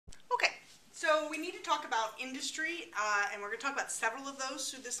So we need to talk about industry, and we're going to talk about several of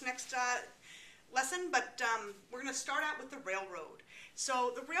those through this next lesson, but we're going to start out with the railroad.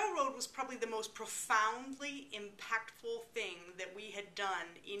 So the railroad was probably the most profoundly impactful thing that we had done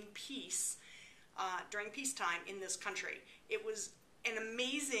in peace during peacetime in this country. It was an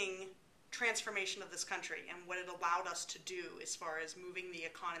amazing transformation of this country and what it allowed us to do as far as moving the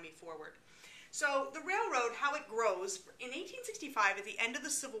economy forward. So the railroad, how it grows, in 1865, at the end of the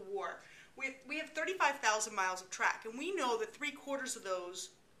Civil War, we have 35,000 miles of track, and we know that 3/4 of those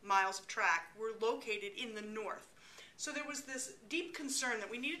miles of track were located in the north. So there was this deep concern that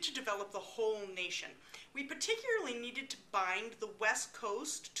we needed to develop the whole nation. We particularly needed to bind the West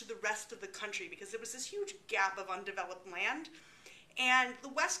Coast to the rest of the country because there was this huge gap of undeveloped land, and the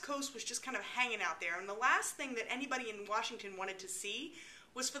West Coast was just kind of hanging out there. And the last thing that anybody in Washington wanted to see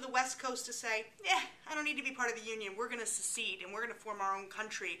was for the West Coast to say, I don't need to be part of the Union, we're going to secede and we're going to form our own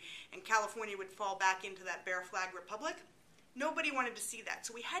country, and California would fall back into that Bear Flag Republic. Nobody wanted to see that,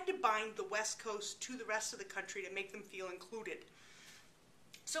 so we had to bind the West Coast to the rest of the country to make them feel included.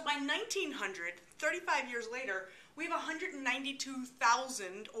 So by 1900, 35 years later, we have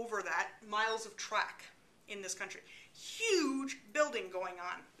 192,000 over that miles of track in this country. Huge building going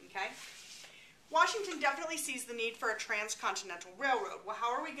on, okay? Washington definitely sees the need for a transcontinental railroad. Well,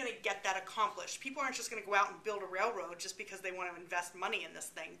 how are we going to get that accomplished? People aren't just going to go out and build a railroad just because they want to invest money in this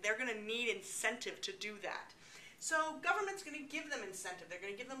thing. They're going to need incentive to do that. So government's going to give them incentive. They're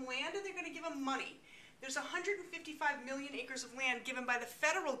going to give them land and they're going to give them money. There's 155 million acres of land given by the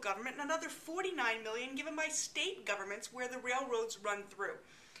federal government and another 49 million given by state governments where the railroads run through.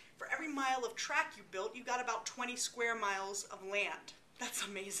 For every mile of track you built, you got about 20 square miles of land. That's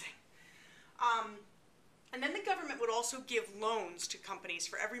amazing. And then the government would also give loans to companies.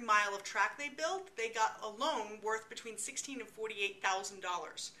 For every mile of track they built, they got a loan worth between $16,000 and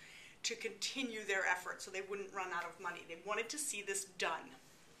 $48,000 to continue their effort so they wouldn't run out of money. They wanted to see this done.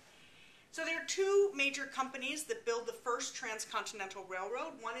 So there are two major companies that build the first transcontinental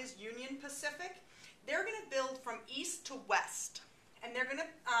railroad. One is Union Pacific. They're going to build from east to west. And they're going to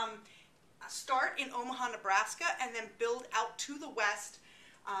start in Omaha, Nebraska, and then build out to the west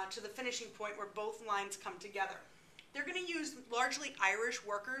to the finishing point where both lines come together. They're going to use largely Irish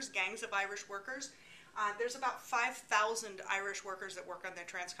workers, gangs of Irish workers. There's about 5,000 Irish workers that work on the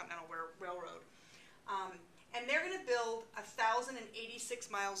Transcontinental Railroad. And they're going to build 1,086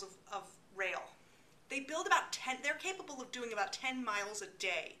 miles of rail. They build about 10, they're capable of doing about 10 miles a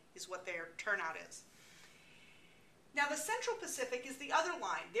day is what their turnout is. Now the Central Pacific is the other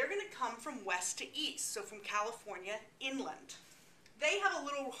line. They're going to come from west to east, so from California inland. They have a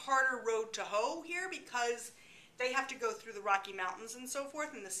little harder road to hoe here because they have to go through the Rocky Mountains and so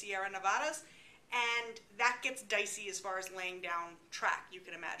forth and the Sierra Nevadas, and that gets dicey as far as laying down track, you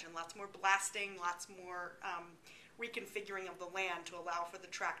can imagine. Lots more blasting, lots more reconfiguring of the land to allow for the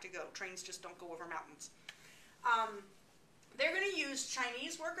track to go. Trains just don't go over mountains. They're going to use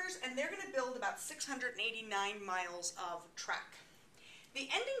Chinese workers, and they're going to build about 689 miles of track. The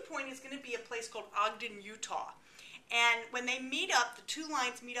ending point is going to be a place called Ogden, Utah. And when they meet up, the two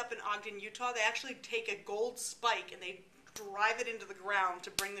lines meet up in Ogden, Utah, they actually take a gold spike and they drive it into the ground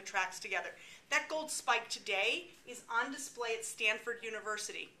to bring the tracks together. That gold spike today is on display at Stanford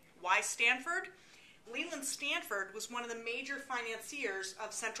University. Why Stanford? Leland Stanford was one of the major financiers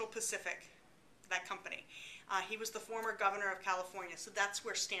of Central Pacific, that company. He was the former governor of California, so that's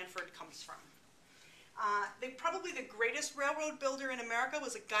where Stanford comes from. Probably the greatest railroad builder in America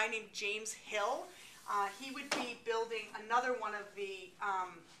was a guy named James Hill. He would be building another one of the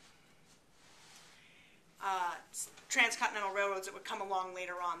transcontinental railroads that would come along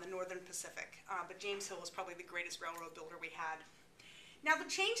later on, the Northern Pacific. But James Hill was probably the greatest railroad builder we had. Now the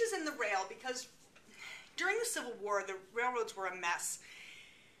changes in the rail, because during the Civil War, the railroads were a mess.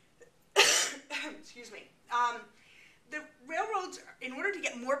 Excuse me. The railroads, in order to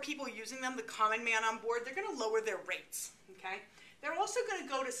get more people using them, the common man on board, they're going to lower their rates, okay? They're also going to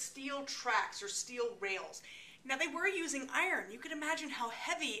go to steel tracks or steel rails. Now, they were using iron. You could imagine how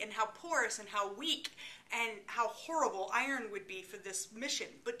heavy and how porous and how weak and how horrible iron would be for this mission.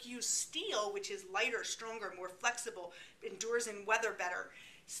 But use steel, which is lighter, stronger, more flexible, endures in weather better.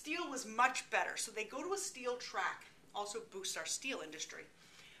 Steel was much better. So they go to a steel track. Also boosts our steel industry.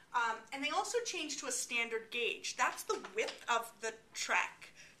 And they also changed to a standard gauge. That's the width of the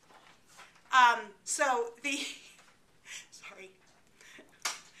track.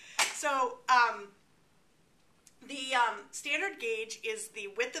 The standard gauge is the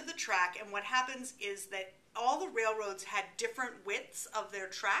width of the track, and what happens is that all the railroads had different widths of their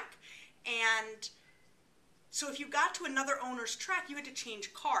track, and So if you got to another owner's track, you had to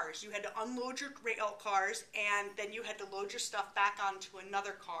change cars. You had to unload your rail cars, and then you had to load your stuff back onto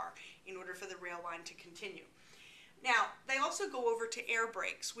another car in order for the rail line to continue. Now, they also go over to air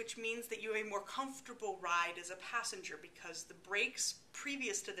brakes, which means that you have a more comfortable ride as a passenger because the brakes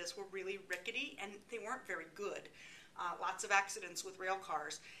previous to this were really rickety and they weren't very good. Lots of accidents with rail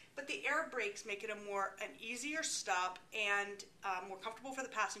cars. But the air brakes make it an easier stop and more comfortable for the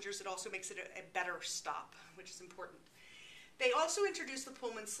passengers. It also makes it a better stop, which is important. They also introduced the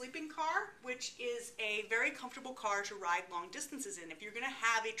Pullman sleeping car, which is a very comfortable car to ride long distances in. If you're going to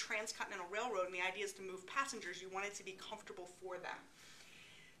have a transcontinental railroad and the idea is to move passengers, you want it to be comfortable for them.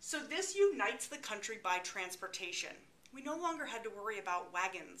 So this unites the country by transportation. We no longer had to worry about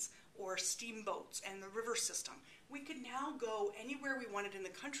wagons or steamboats and the river system. We could now go anywhere we wanted in the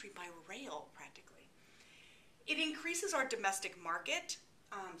country by rail, practically. It increases our domestic market.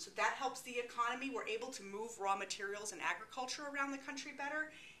 So that helps the economy. We're able to move raw materials and agriculture around the country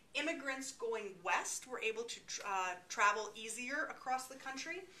better. Immigrants going west were able to travel easier across the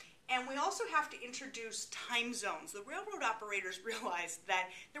country. And we also have to introduce time zones. The railroad operators realized that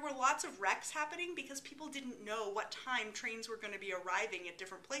there were lots of wrecks happening because people didn't know what time trains were going to be arriving at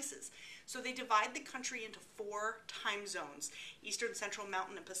different places. So they divide the country into 4 time zones: Eastern, Central,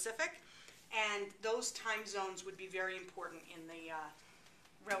 Mountain, and Pacific. And those time zones would be very important in the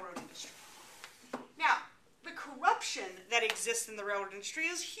railroad industry. Now, the corruption that exists in the railroad industry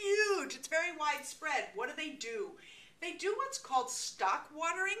is huge. It's very widespread. What do? They do what's called stock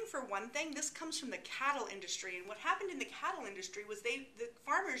watering, for one thing. This comes from the cattle industry. And what happened in the cattle industry was the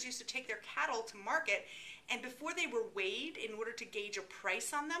farmers used to take their cattle to market, and before they were weighed in order to gauge a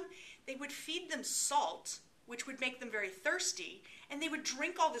price on them, they would feed them salt, which would make them very thirsty, and they would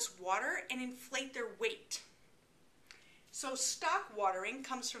drink all this water and inflate their weight. So stock watering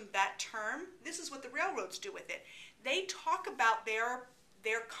comes from that term. This is what the railroads do with it. They talk about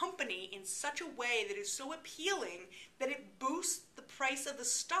their company in such a way that is so appealing that it boosts the price of the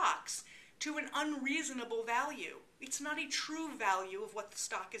stocks to an unreasonable value. It's not a true value of what the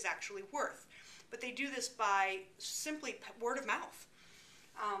stock is actually worth. But they do this by simply word of mouth.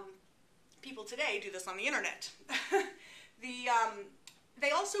 People today do this on the internet.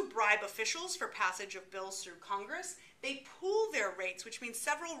 They also bribe officials for passage of bills through Congress. They pool their rates, which means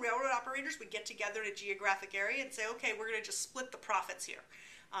several railroad operators would get together in a geographic area and say, okay, we're going to just split the profits here,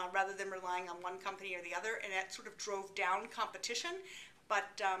 rather than relying on one company or the other. And that sort of drove down competition,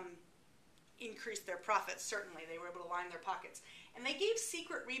 but increased their profits, certainly. They were able to line their pockets. And they gave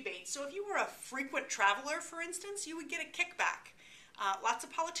secret rebates. So if you were a frequent traveler, for instance, you would get a kickback. Lots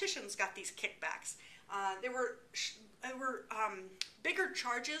of politicians got these kickbacks. There were bigger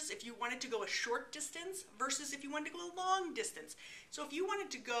charges if you wanted to go a short distance versus if you wanted to go a long distance. So if you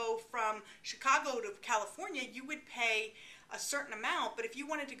wanted to go from Chicago to California, you would pay a certain amount, but if you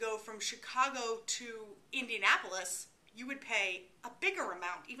wanted to go from Chicago to Indianapolis, you would pay a bigger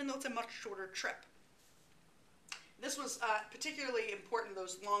amount, even though it's a much shorter trip. This was particularly important,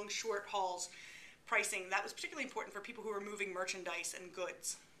 those long, short hauls pricing. That was particularly important for people who were moving merchandise and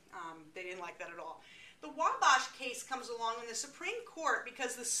goods. They didn't like that at all. The Wabash case comes along in the Supreme Court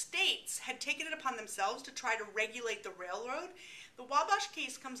because the states had taken it upon themselves to try to regulate the railroad. The Wabash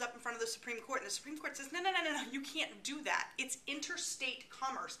case comes up in front of the Supreme Court, and the Supreme Court says, no, you can't do that. It's interstate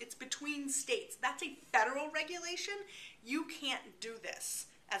commerce. It's between states. That's a federal regulation. You can't do this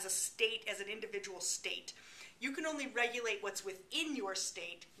as a state, as an individual state. You can only regulate what's within your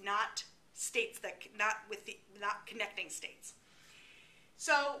state, not connecting states.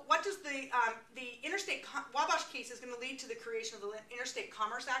 So what does the interstate Wabash case is going to lead to the creation of the Interstate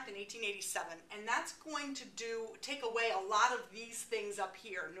Commerce Act in 1887, and that's going to take away a lot of these things up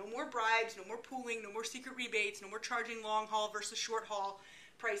here. No more bribes, no more pooling, no more secret rebates, no more charging long haul versus short haul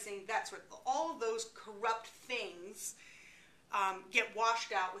pricing. All of those corrupt things get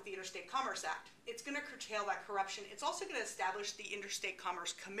washed out with the Interstate Commerce Act. It's going to curtail that corruption. It's also going to establish the Interstate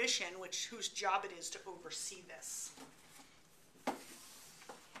Commerce Commission, whose job it is to oversee this.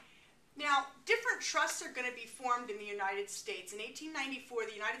 Now, different trusts are going to be formed in the United States. In 1894,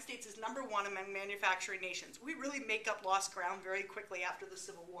 the United States is #1 among manufacturing nations. We really make up lost ground very quickly after the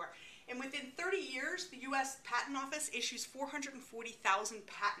Civil War. And within 30 years, the U.S. Patent Office issues 440,000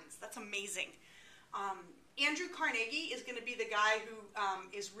 patents. That's amazing. Andrew Carnegie is going to be the guy who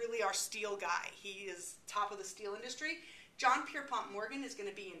is really our steel guy. He is top of the steel industry. John Pierpont Morgan is going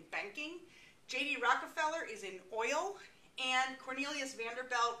to be in banking. J.D. Rockefeller is in oil. And Cornelius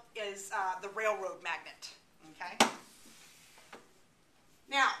Vanderbilt is the railroad magnate. Okay?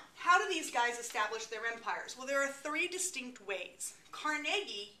 Now, how do these guys establish their empires? Well, there are 3 distinct ways.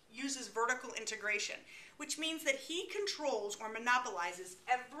 Carnegie uses vertical integration, which means that he controls or monopolizes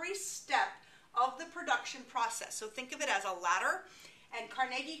every step of the production process. So think of it as a ladder, and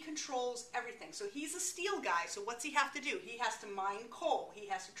Carnegie controls everything. So he's a steel guy, so what's he have to do? He has to mine coal. He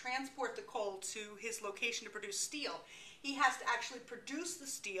has to transport the coal to his location to produce steel. He has to actually produce the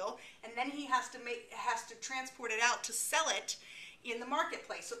steel, and then he has to transport it out to sell it in the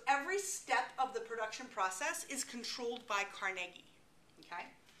marketplace. So every step of the production process is controlled by Carnegie. Okay?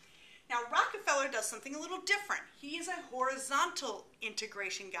 Now Rockefeller does something a little different. He is a horizontal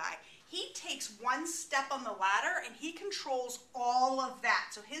integration guy. He takes one step on the ladder and he controls all of that.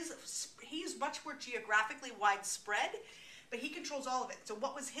 So he's much more geographically widespread, but he controls all of it. So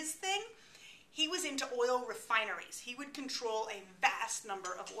what was his thing? He was into oil refineries. He would control a vast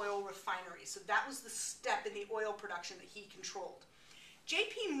number of oil refineries. So that was the step in the oil production that he controlled.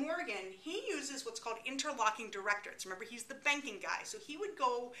 J.P. Morgan, he uses what's called interlocking directorates. Remember, he's the banking guy. So he would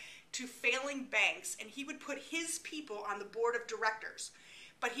go to failing banks and he would put his people on the board of directors.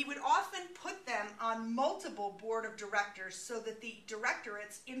 But he would often put them on multiple board of directors so that the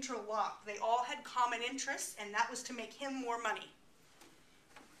directorates interlocked. They all had common interests, and that was to make him more money.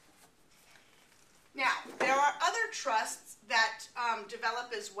 Now, there are other trusts that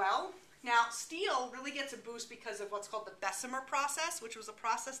develop as well. Now, steel really gets a boost because of what's called the Bessemer process, which was a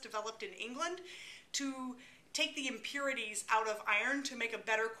process developed in England to take the impurities out of iron to make a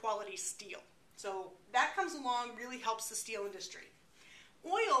better quality steel. So that comes along, really helps the steel industry.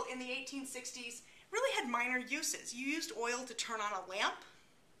 Oil in the 1860s really had minor uses. You used oil to turn on a lamp,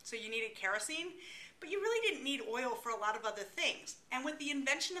 so you needed kerosene, but you really didn't need oil for a lot of other things. And with the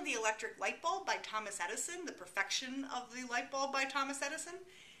invention of the electric light bulb by Thomas Edison, the perfection of the light bulb by Thomas Edison,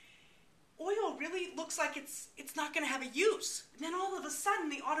 oil really looks like it's not going to have a use. And then all of a sudden,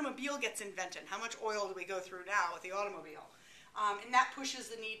 the automobile gets invented. How much oil do we go through now with the automobile? And that pushes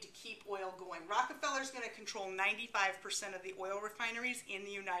the need to keep oil going. Rockefeller's going to control 95% of the oil refineries in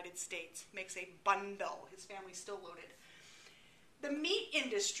the United States. Makes a bundle. His family's still loaded. The meat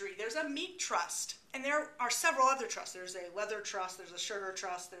industry, there's a meat trust. And there are several other trusts. There's a leather trust, there's a sugar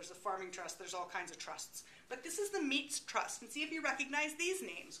trust, there's a farming trust, there's all kinds of trusts. But this is the meat trust. And see if you recognize these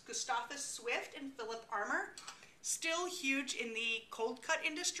names. Gustavus Swift and Philip Armour. Still huge in the cold cut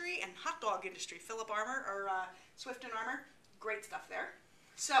industry and hot dog industry. Philip Armour, or Swift and Armour. Great stuff there.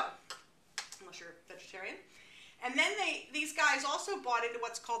 So, unless you're a vegetarian. And then these guys also bought into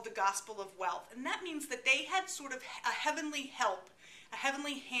what's called the gospel of wealth. And that means that they had sort of a heavenly help, a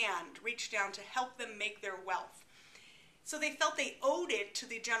heavenly hand reached down to help them make their wealth. So they felt they owed it to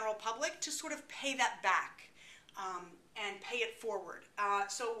the general public to sort of pay that back and pay it forward.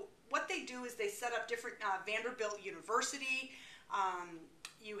 So what they do is they set up different, Vanderbilt University,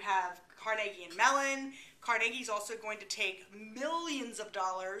 you have Carnegie and Mellon. Carnegie's also going to take millions of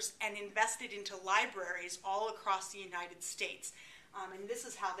dollars and invest it into libraries all across the United States. And this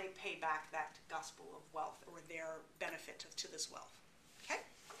is how they pay back that gospel of wealth, or their benefit to this wealth.